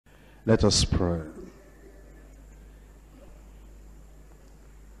Let us pray.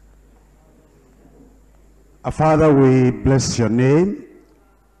 Our Father, we bless your name.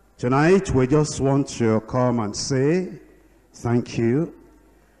 Tonight we just want to come and say thank you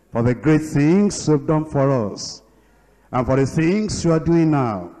for the great things you've done for us, and for the things you are doing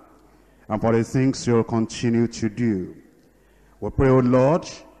now, and for the things you'll continue to do. We pray, O Lord,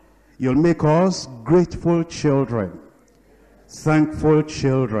 you'll make us grateful children, thankful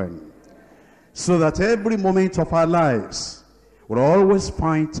children, so that every moment of our lives we'll always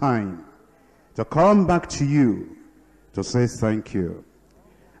find time to come back to you to say thank you.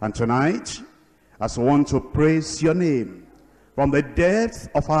 And tonight, as we want to praise your name from the depth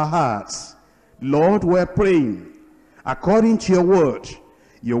of our hearts, Lord, we're praying, according to your word,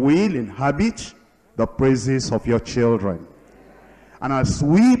 you will inhabit the praises of your children. And as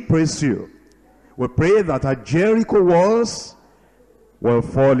we praise you, we pray that our Jericho walls will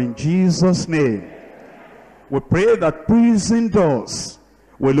fall in Jesus' name. We pray that prison doors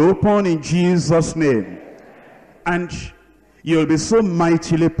will open in Jesus' name. And you'll be so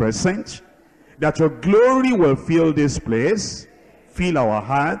mightily present that your glory will fill this place, fill our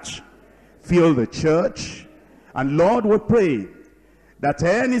heart, fill the church. And Lord, we pray that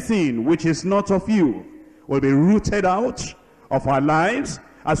anything which is not of you will be rooted out of our lives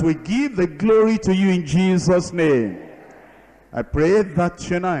as we give the glory to you in Jesus' name. I pray that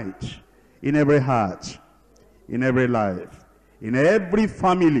tonight, in every heart, in every life, in every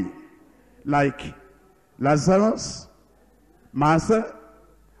family, like Lazarus, Martha,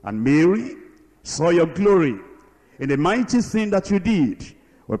 and Mary saw your glory in the mighty thing that you did,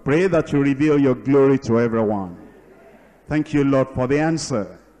 we pray that you reveal your glory to everyone. Thank you, Lord, for the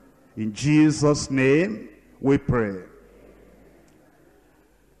answer. In Jesus' name we pray.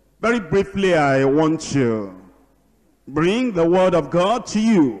 Very briefly, I want to bring the word of God to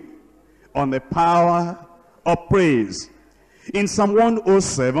you on the power of praise. In Psalm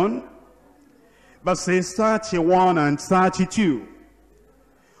 107, verses 31 and 32.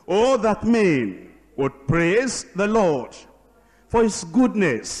 Oh, that men would praise the Lord for his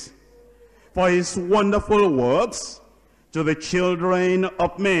goodness, for his wonderful works to the children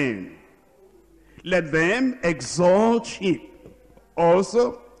of men. Let them exalt him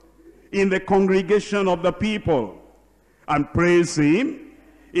also in the congregation of the people, and praise him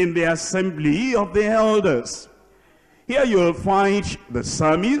in the assembly of the elders. Here you will find the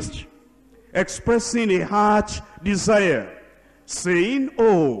psalmist expressing a heart desire, saying,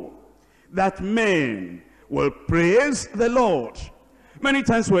 oh, that men will praise the Lord. Many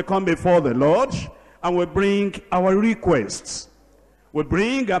times we come before the Lord and we bring our requests, we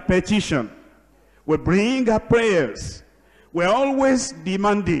bring our petition, we bring our prayers. We're always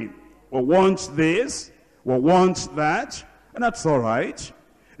demanding. We want this, we want that, and that's all right.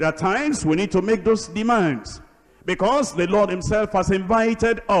 There are times we need to make those demands, because the Lord himself has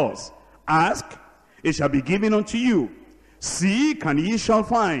invited us. Ask, it shall be given unto you. Seek, and ye shall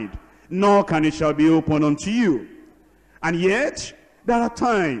find. Knock, and it shall be opened unto you. And yet, there are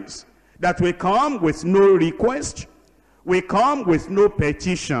times that we come with no request, we come with no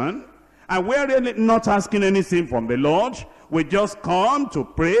petition, and we're really not asking anything from the Lord. We just come to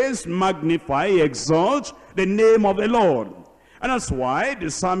praise, magnify, exalt the name of the Lord. And that's why the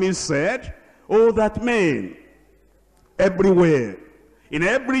psalmist said, oh, that men everywhere, in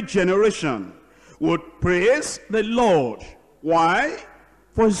every generation, would praise the Lord. Why?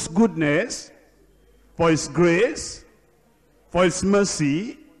 For his goodness, for his grace, for his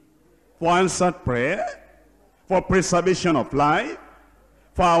mercy, for answered prayer, for preservation of life,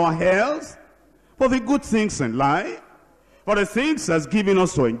 for our health, for the good things in life, for the things that's given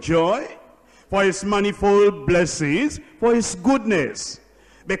us to enjoy, for his manifold blessings, for his goodness.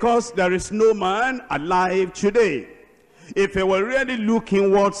 Because there is no man alive today, if he will really look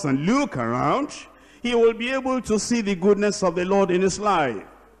inwards and look around, he will be able to see the goodness of the Lord in his life.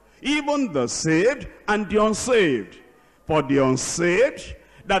 Even the saved and the unsaved. For the unsaved,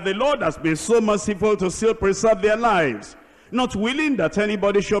 that the Lord has been so merciful to still preserve their lives, not willing that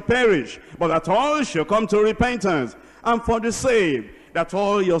anybody should perish, but that all shall come to repentance. And for the saved, that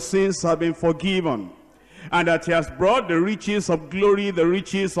all your sins have been forgiven, and that he has brought the riches of glory, the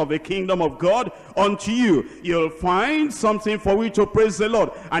riches of the kingdom of God unto you. You'll find something for which to praise the Lord.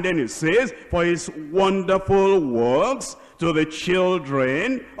 And then it says, for his wonderful works to the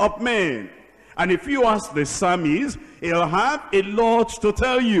children of men. And if you ask the psalmist, he'll have a lot to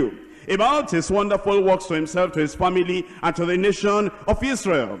tell you about his wonderful works to himself, to his family, and to the nation of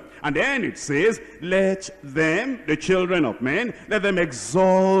Israel. And then it says, let them, the children of men, let them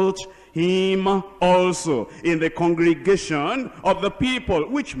exalt him also in the congregation of the people,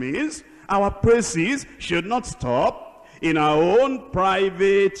 which means our praises should not stop in our own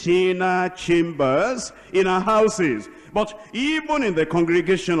private inner chambers, in our houses, but even in the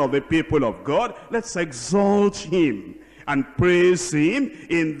congregation of the people of God. Let's exalt him and praise him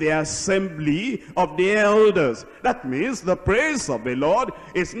in the assembly of the elders. That means the praise of the Lord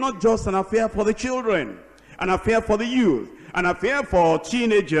is not just an affair for the children, an affair for the youth, an affair for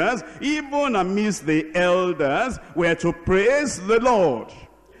teenagers. Even amidst the elders, we are to praise the Lord.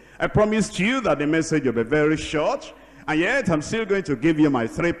 I promised you that the message will be very short, and yet I'm still going to give you my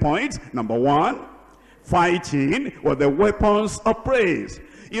 3 points. Number one, fighting with the weapons of praise.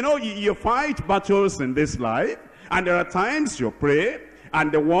 You know, you fight battles in this life, and there are times you pray, and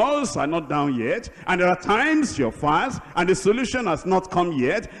the walls are not down yet, and there are times you fast, and the solution has not come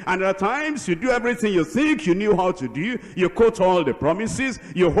yet, and there are times you do everything you think you knew how to do, you quote all the promises,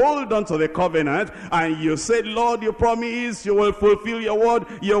 you hold on to the covenant, and you say, Lord, you promise you will fulfill your word,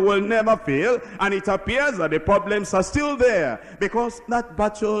 you will never fail, and it appears that the problems are still there, because that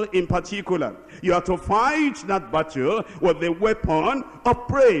battle in particular, you have to fight that battle with the weapon of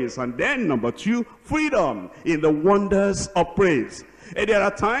praise. And then number two, freedom in the wonders of praise. And there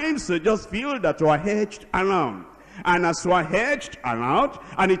are times you just feel that you are hedged around. And as you are hedged around,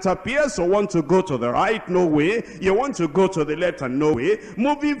 and it appears you want to go to the right, no way. You want to go to the left, and no way.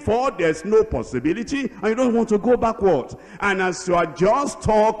 Moving forward, there's no possibility, and you don't want to go backwards. And as you are just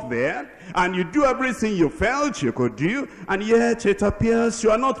stuck there, and you do everything you felt you could do, and yet it appears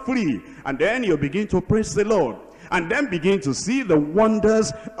you are not free. And then you begin to praise the Lord, and then begin to see the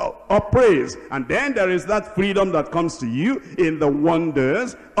wonders of praise. And then there is that freedom that comes to you in the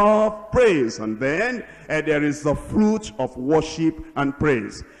wonders of praise. And then there is the fruit of worship and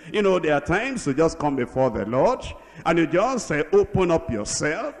praise. You know, there are times you just come before the Lord, and you just open up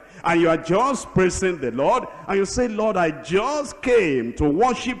yourself, and you are just praising the Lord, and you say, Lord, I just came to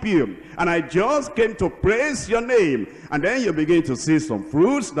worship you, and I just came to praise your name. And then you begin to see some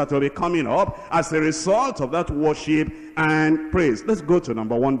fruits that will be coming up as a result of that worship and praise. Let's go to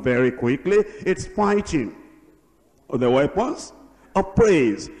number one very quickly. It's fighting with the weapons of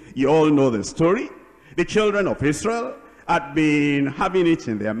praise. You all know the story. The children of Israel had been having it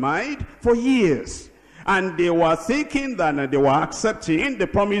in their mind for years. And they were thinking that they were accepting the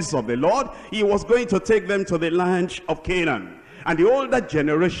promise of the Lord. He was going to take them to the land of Canaan. And the older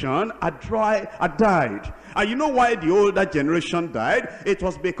generation had died. And you know why the older generation died? It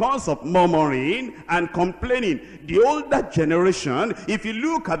was because of murmuring and complaining. The older generation, if you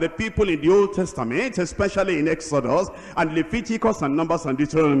look at the people in the Old Testament, especially in Exodus and Leviticus and Numbers and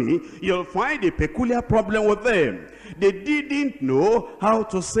Deuteronomy, you'll find a peculiar problem with them. They didn't know how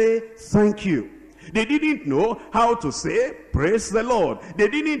to say thank you. They didn't know how to say, praise the Lord. They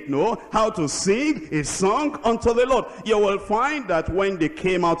didn't know how to sing a song unto the Lord. You will find that when they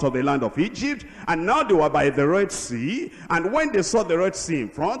came out of the land of Egypt, and now they were by the Red Sea, and when they saw the Red Sea in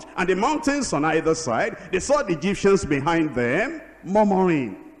front, and the mountains on either side, they saw the Egyptians behind them,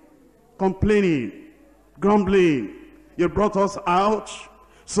 murmuring, complaining, grumbling. You brought us out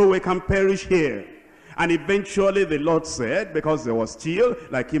so we can perish here. And eventually the Lord said, because they were still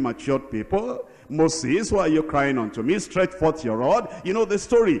like immature people, Moses, why are you crying unto me? Stretch forth your rod. You know the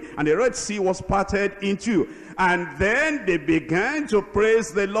story. And the Red Sea was parted in two. And then they began to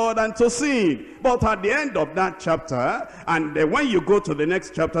praise the Lord and to sing. But at the end of that chapter, and when you go to the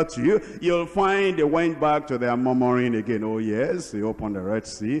next chapter too, you'll find they went back to their murmuring again. Oh yes, they opened the Red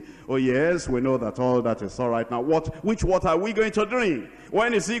Sea. Oh yes, we know that all that is all right now. Which water are we going to drink?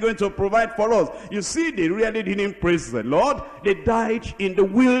 When is he going to provide for us? You see, they really didn't praise the Lord. They died in the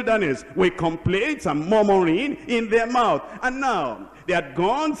wilderness with complaints and murmuring in their mouth. And now, they had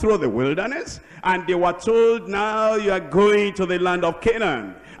gone through the wilderness, and they were told, now you are going to the land of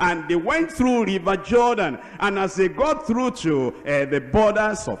Canaan. And they went through River Jordan, and as they got through to the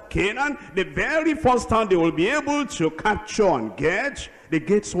borders of Canaan, the very first town they will be able to capture and get, the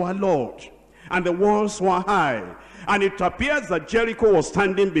gates were locked, and the walls were high. And it appears that Jericho was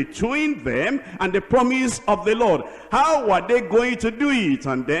standing between them and the promise of the Lord. How were they going to do it?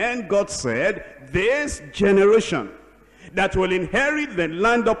 And then God said, this generation that will inherit the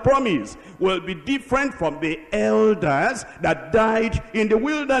land of promise will be different from the elders that died in the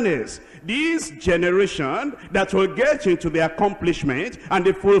wilderness. This generation that will get into the accomplishment and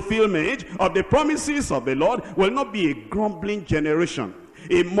the fulfillment of the promises of the Lord will not be a grumbling generation.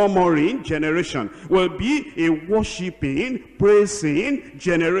 A murmuring generation will be a worshiping, praising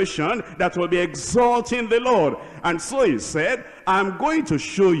generation that will be exalting the Lord. And so he said, I'm going to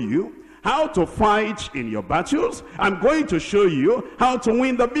show you how to fight in your battles. I'm going to show you how to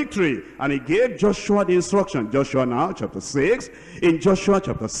win the victory. And he gave Joshua the instruction. Joshua now, chapter 6. In Joshua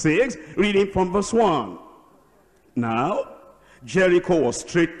chapter 6, reading from verse 1. Now, Jericho was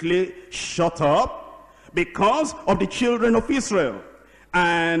strictly shut up because of the children of Israel.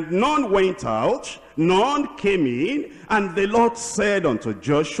 And none went out, none came in. And the Lord said unto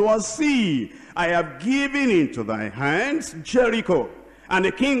Joshua, see, I have given into thy hands Jericho, and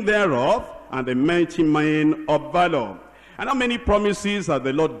the king thereof, and the mighty men of valor. And how many promises has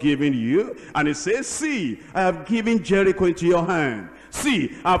the Lord given you? And he says, see, I have given Jericho into your hand.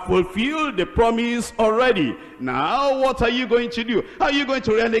 See, I have fulfilled the promise already. Now, what are you going to do? How are you going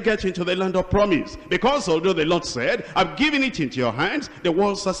to really get into the land of promise? Because although the Lord said, I've given it into your hands, the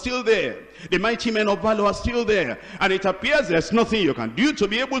walls are still there. The mighty men of valor are still there. And it appears there's nothing you can do to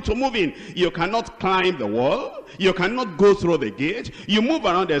be able to move in. You cannot climb the wall. You cannot go through the gate. You move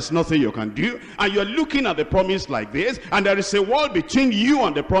around, there's nothing you can do. And you're looking at the promise like this, and there is a wall between you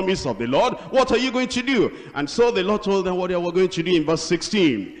and the promise of the Lord. What are you going to do? And so the Lord told them what they were going to do in verse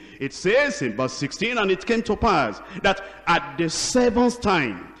 16. It says in verse 16, and it came to pass that at the 7th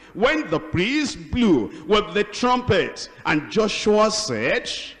time, when the priest blew with the trumpet, and Joshua said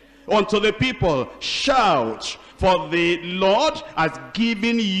unto the people, shout, for the Lord has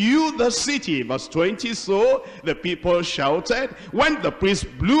given you the city. Verse 20, so the people shouted when the priest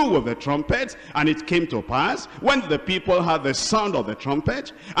blew with the trumpet. And it came to pass, when the people heard the sound of the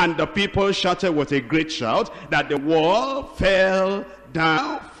trumpet, and the people shouted with a great shout, that the wall fell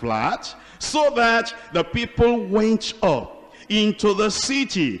down flat, so that the people went up into the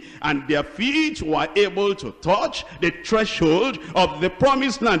city, and their feet were able to touch the threshold of the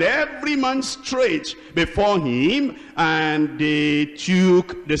promised land, every man straight before him, and they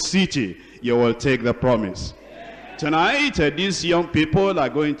took the city. You will take the promise. Tonight, these young people are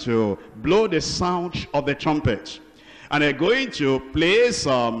going to blow the sound of the trumpet, and they're going to play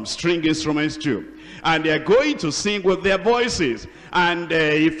some string instruments too, and they're going to sing with their voices. And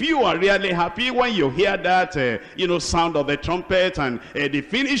if you are really happy when you hear that sound of the trumpet, and they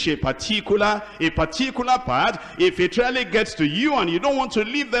finish a particular part, if it really gets to you and you don't want to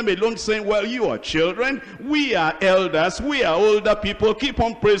leave them alone saying, well, you are children, we are elders, we are older people, keep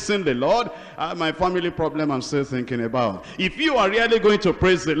on praising the Lord. My family problem I'm still thinking about. If you are really going to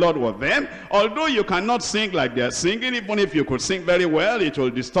praise the Lord with them, although you cannot sing like they are singing, even if you could sing very well, it will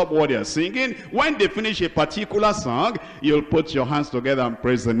disturb what they are singing. When they finish a particular song, you'll put your hands together and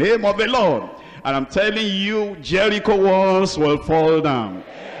praise the name of the Lord. And I'm telling you, Jericho walls will fall down.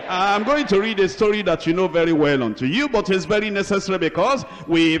 I'm going to read a story that you know very well unto you, but it's very necessary because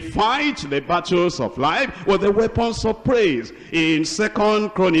we fight the battles of life with the weapons of praise. In 2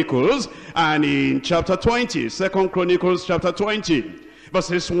 Chronicles and in chapter 20, 2 Chronicles chapter 20,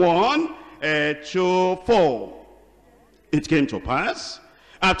 verses 1 to 4. It came to pass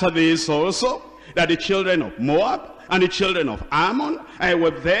after this also, that the children of Moab and the children of Ammon, and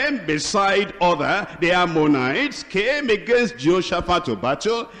with them beside other, the Ammonites, came against Jehoshaphat to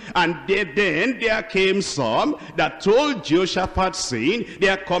battle. And then there came some that told Jehoshaphat, saying,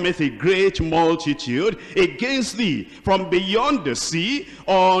 there cometh a great multitude against thee from beyond the sea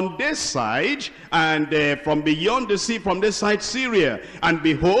on this side, and from beyond the sea from this side Syria. And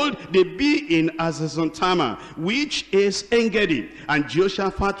behold, they be in Azazon-Tamar, which is En-gedi. And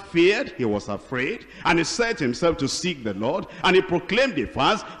Jehoshaphat feared, he was afraid, and he set himself to seek the Lord, and he proclaimed a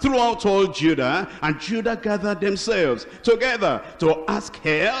fast throughout all Judah. And Judah gathered themselves together to ask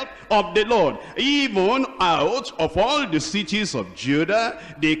help of the Lord. Even out of all the cities of Judah,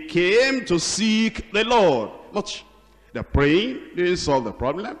 they came to seek the Lord. But the praying didn't solve the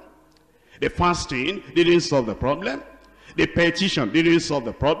problem. The fasting didn't solve the problem. The petition didn't solve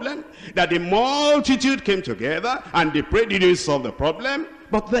the problem. That the multitude came together and they prayed didn't solve the problem.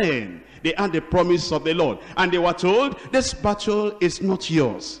 But then they had the promise of the Lord, and they were told, this battle is not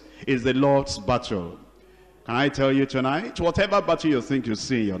yours, it's the Lord's battle. Can I tell you tonight, whatever battle you think you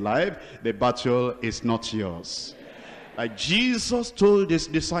see in your life, the battle is not yours. Like Jesus told his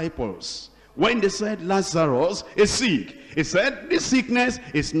disciples when they said Lazarus is sick, he said, this sickness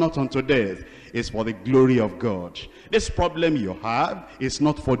is not unto death, it's for the glory of God. This problem you have is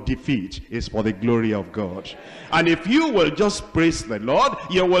not for defeat, it's for the glory of God. And if you will just praise the Lord,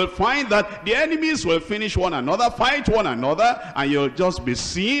 you will find that the enemies will finish one another, fight one another, and you'll just be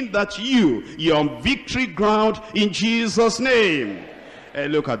seeing that you're on victory ground in Jesus' name.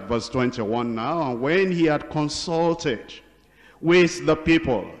 Look at verse 21 now. And when he had consulted with the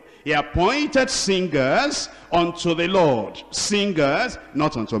people, he appointed singers unto the Lord. Singers,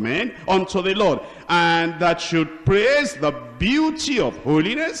 not unto men, unto the Lord. And that should praise the beauty of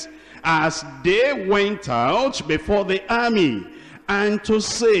holiness as they went out before the army, and to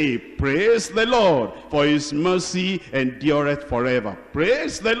say, praise the Lord, for his mercy endureth forever.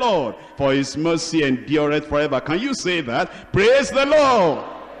 Praise the Lord, for his mercy endureth forever. Can you say that? Praise the Lord.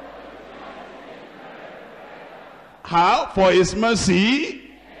 How? For his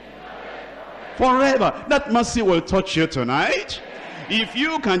mercy forever. That mercy will touch you tonight. If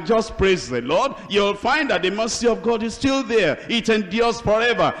you can just praise the Lord, you'll find that the mercy of God is still there. It endures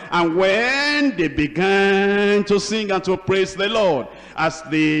forever. And when they began to sing and to praise the Lord, as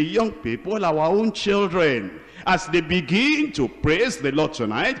the young people, our own children, as they begin to praise the Lord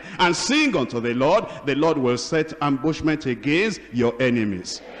tonight and sing unto the Lord will set ambushment against your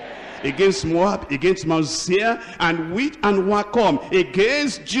enemies. Against Moab, against Mount Seir, and wheat and Wakom,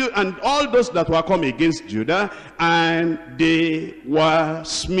 against Judah, and all those that were come against Judah, and they were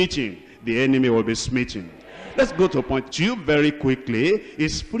smitten. The enemy will be smitten. Let's go to point 2 very quickly.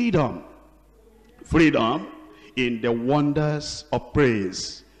 Is freedom. Freedom in the wonders of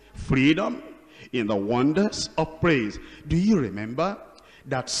praise. Freedom in the wonders of praise. Do you remember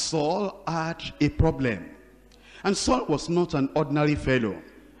that Saul had a problem? And Saul was not an ordinary fellow.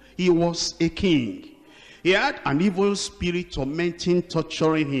 He was a king. He had an evil spirit tormenting,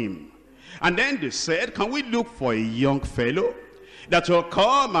 torturing him. And then they said, can we look for a young fellow that will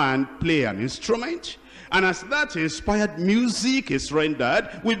come and play an instrument? And as that inspired music is rendered,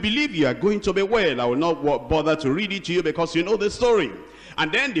 we believe you are going to be well. I will not bother to read it to you because you know the story.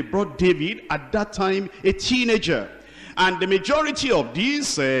 And then they brought David, at that time a teenager. And the majority of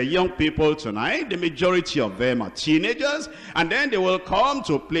these young people tonight, the majority of them are teenagers, and then they will come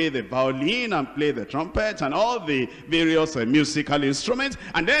to play the violin and play the trumpet and all the various musical instruments,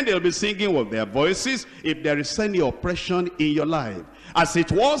 and then they'll be singing with their voices. If there is any oppression in your life, as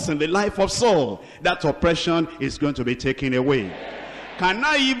it was in the life of Saul, that oppression is going to be taken away. Can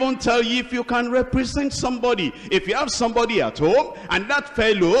I even tell you, if you can represent somebody, if you have somebody at home and that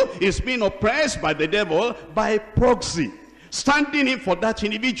fellow is being oppressed by the devil by proxy, standing in for that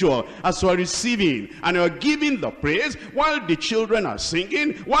individual as you are receiving and you are giving the praise while the children are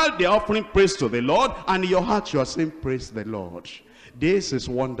singing, while they are offering praise to the Lord, and in your heart you are saying, praise the Lord. This is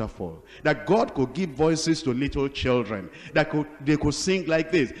wonderful, that God could give voices to little children, that they could sing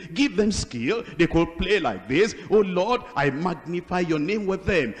like this. Give them skill, they could play like this. Oh Lord, I magnify your name with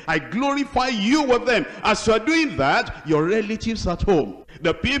them. I glorify you with them. As you are doing that, your relatives at home,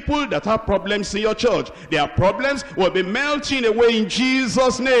 the people that have problems in your church, their problems will be melting away in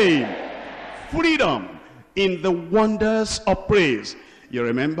Jesus' name. Freedom in the wonders of praise. You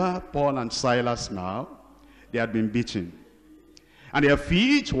remember Paul and Silas now? They had been beaten. And their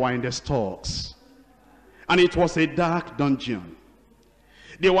feet were in the stocks. And it was a dark dungeon.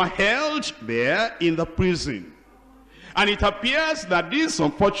 They were held there in the prison. And it appears that this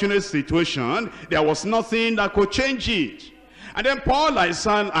unfortunate situation, there was nothing that could change it. And then Paul and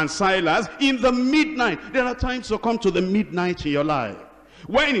Silas, in the midnight, there are times to come to the midnight in your life,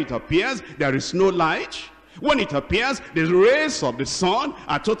 when it appears there is no light, when it appears the rays of the sun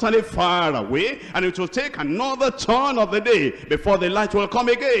are totally far away, and it will take another turn of the day before the light will come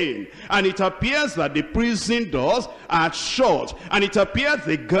again. And it appears that the prison doors are shut, and it appears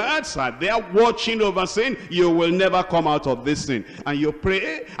the guards are there watching over, saying, you will never come out of this thing. And you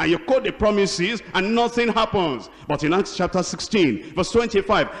pray and you quote the promises and nothing happens. But in Acts chapter 16 verse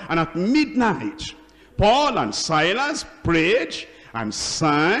 25, and at midnight Paul and Silas prayed and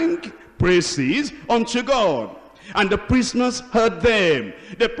sang praises unto God, and the prisoners heard them.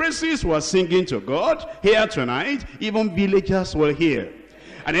 The priests were singing to God. Here tonight, even villagers will hear,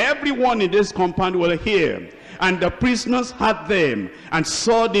 and everyone in this compound will hear. And the prisoners heard them, and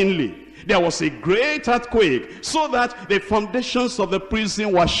suddenly there was a great earthquake, so that the foundations of the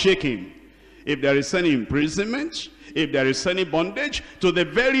prison were shaking. If there is any imprisonment, if there is any bondage, to the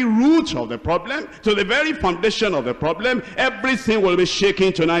very root of the problem, to the very foundation of the problem, everything will be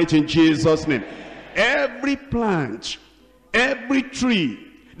shaking tonight in Jesus' name. Every plant, every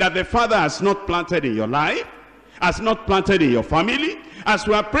tree that the Father has not planted in your life, has not planted in your family, as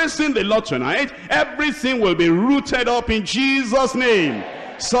we are praising the Lord tonight, everything will be rooted up in Jesus' name.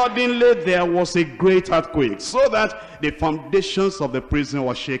 Suddenly there was a great earthquake, so that the foundations of the prison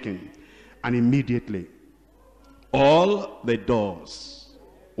were shaking. And immediately all the doors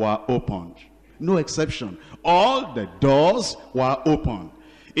were opened. No exception. All the doors were opened.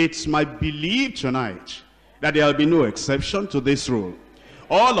 It's my belief tonight that there will be no exception to this rule.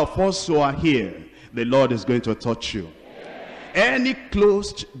 All of us who are here, the Lord is going to touch you. Any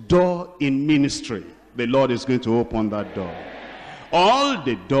closed door in ministry, the Lord is going to open that door. All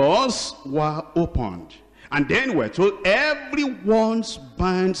the doors were opened. And then we're told everyone's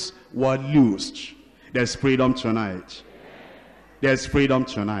bands were loosed. There's freedom tonight. There's freedom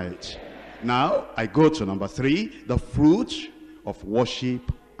tonight. Now, I go to number 3, the fruit of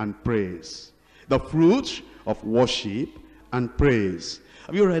worship and praise. The fruit of worship and praise.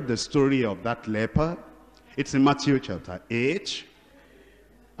 Have you read the story of that leper? It's in Matthew chapter 8.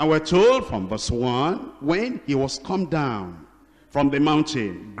 And we're told from verse 1, when he was come down from the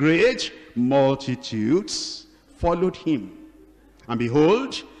mountain, great multitudes followed him. And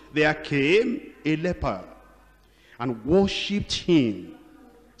behold, there came a leper and worshipped him,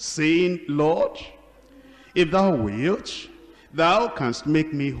 saying, Lord, if thou wilt, thou canst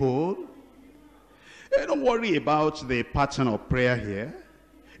make me whole. Don't worry about the pattern of prayer here.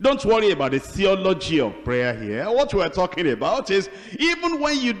 Don't worry about the theology of prayer here. What we're talking about is, even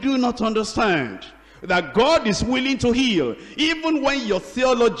when you do not understand that God is willing to heal, even when your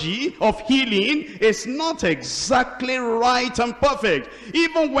theology of healing is not exactly right and perfect,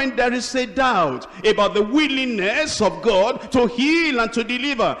 even when there is a doubt about the willingness of God to heal and to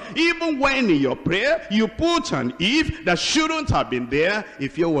deliver, even when in your prayer you put an if that shouldn't have been there,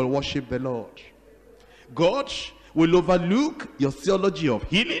 if you will worship the Lord, God will overlook your theology of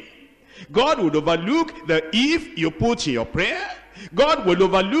healing. God will overlook the if you put in your prayer. God will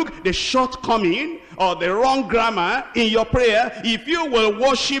overlook the shortcoming or the wrong grammar in your prayer. If you will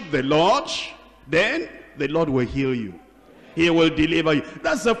worship the Lord, then the Lord will heal you. He will deliver you.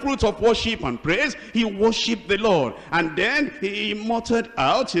 That's the fruit of worship and praise. He worshiped the Lord. And then he muttered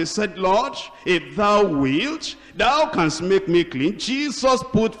out, he said, Lord, if thou wilt, thou canst make me clean. Jesus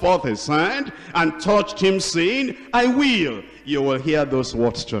put forth his hand and touched him, saying, I will. You will hear those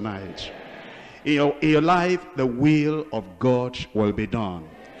words tonight. In your life, the will of God will be done.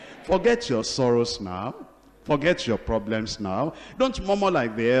 Forget your sorrows now. Forget your problems now. Don't murmur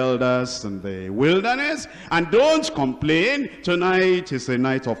like the elders in the wilderness. And don't complain. Tonight is a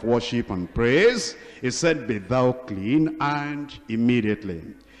night of worship and praise. He said, be thou clean. And immediately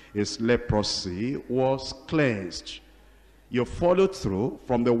his leprosy was cleansed. You followed through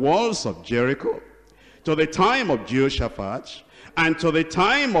from the walls of Jericho to the time of Jehoshaphat and to the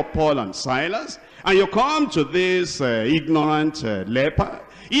time of Paul and Silas. And you come to this ignorant leper.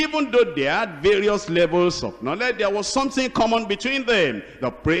 Even though they had various levels of knowledge, there was something common between them.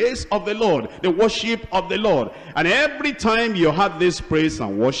 The praise of the Lord, the worship of the Lord. And every time you had this praise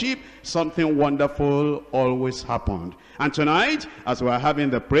and worship, something wonderful always happened. And tonight, as we're having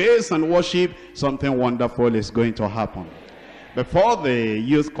the praise and worship, something wonderful is going to happen. Before the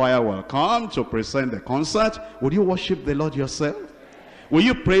youth choir will come to present the concert, would you worship the Lord yourself? Will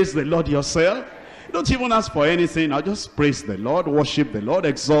you praise the Lord yourself? Don't even ask for anything. Now just praise the Lord, worship the Lord,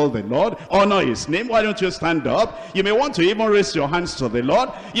 exalt the Lord, honor his name. Why don't you stand up? You may want to even raise your hands to the Lord.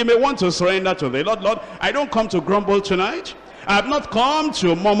 You may want to surrender to the Lord. Lord, I don't come to grumble tonight. I have not come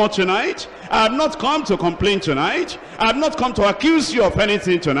to murmur tonight. I have not come to complain tonight. I have not come to accuse you of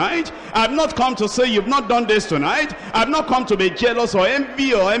anything tonight. I have not come to say you've not done this tonight. I have not come to be jealous or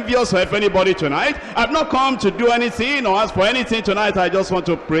envious of anybody tonight. I have not come to do anything or ask for anything tonight. I just want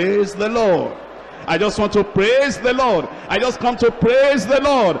to praise the Lord. I just want to praise the Lord. I just come to praise the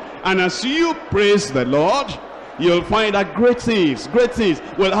Lord. And as you praise the Lord, you'll find that great things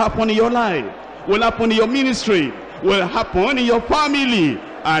will happen in your life, will happen in your ministry, will happen in your family,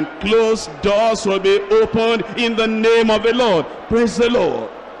 and closed doors will be opened in the name of the Lord. Praise the Lord.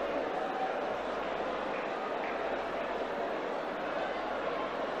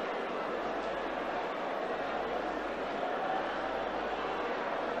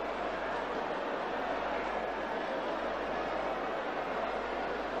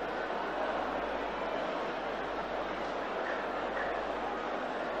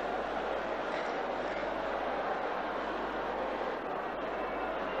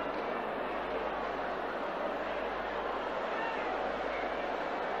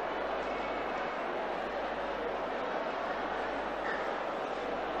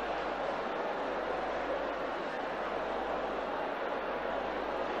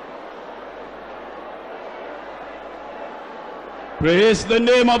 Praise the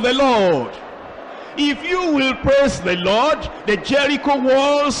name of the Lord. If you will praise the Lord, the Jericho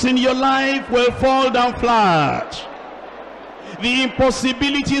walls in your life will fall down flat. The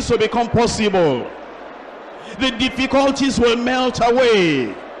impossibilities will become possible. The difficulties will melt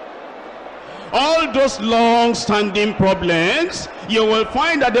away. All those long-standing problems, you will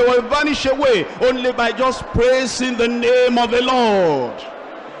find that they will vanish away only by just praising the name of the Lord.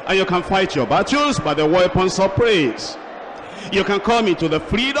 And you can fight your battles by the weapons of praise. You can come into the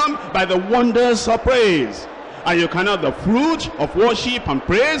freedom by the wonders of praise. And you can have the fruit of worship and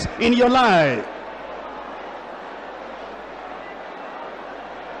praise in your life.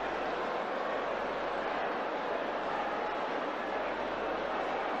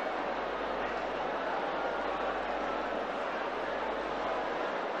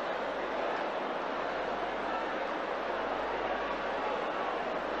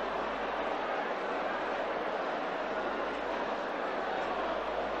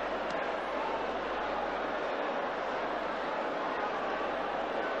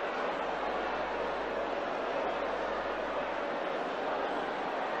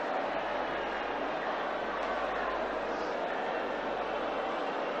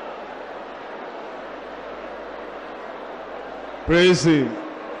 Praise him.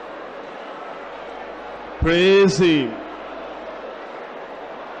 Praise him.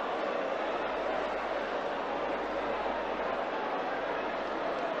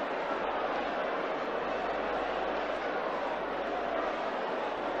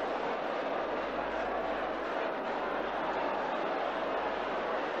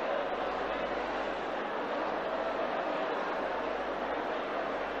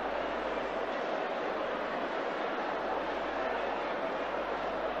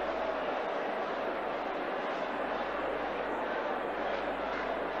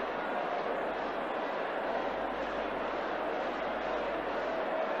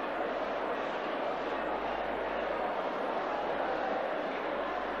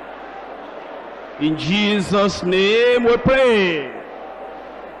 In Jesus' name we pray.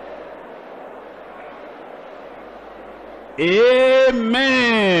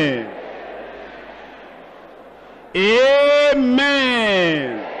 Amen. Amen.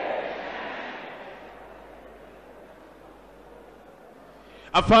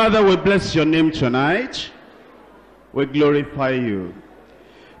 Our Father, we bless your name tonight. We glorify you.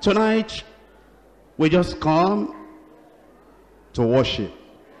 Tonight, we just come to worship.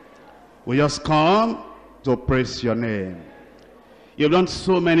 We just come to praise your name. You've done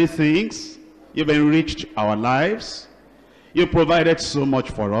so many things. You've enriched our lives. You've provided so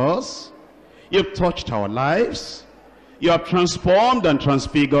much for us. You've touched our lives. You have transformed and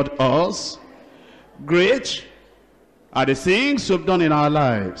transfigured us. Great are the things you've done in our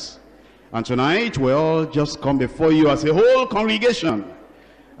lives. And tonight we all just come before you as a whole congregation.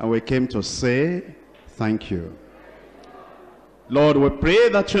 And we came to say thank you. Lord, we pray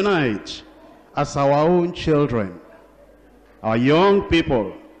that tonight, as our own children, our young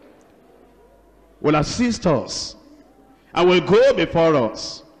people will assist us and will go before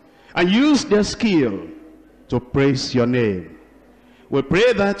us and use their skill to praise your name. We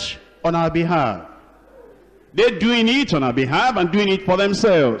pray that on our behalf, they're doing it on our behalf and doing it for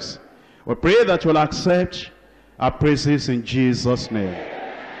themselves. We pray that you'll accept our praises in Jesus' name.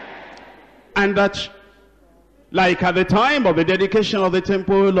 And that, like at the time of the dedication of the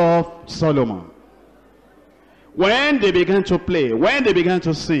temple of Solomon, when they began to play, when they began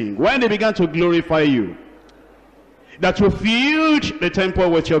to sing, when they began to glorify you, that you filled the temple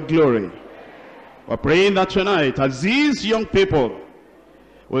with your glory. We're praying that tonight, as these young people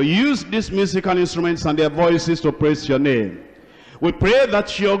will use these musical instruments and their voices to praise your name, we pray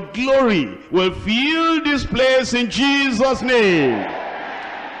that your glory will fill this place in Jesus' name.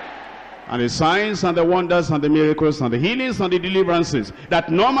 And the signs and the wonders and the miracles and the healings and the deliverances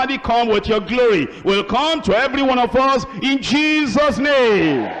that normally come with your glory will come to every one of us in Jesus'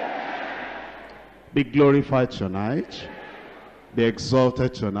 name. Be glorified tonight. Be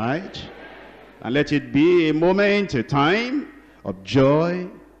exalted tonight. And let it be a moment, a time of joy,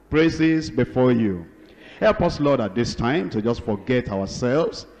 praises before you. Help us, Lord, at this time to just forget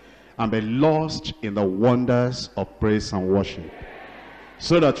ourselves and be lost in the wonders of praise and worship,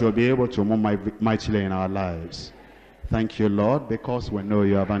 so that you'll be able to move mightily in our lives. Thank you, Lord, because we know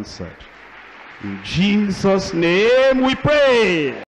you have answered. In Jesus' name we pray.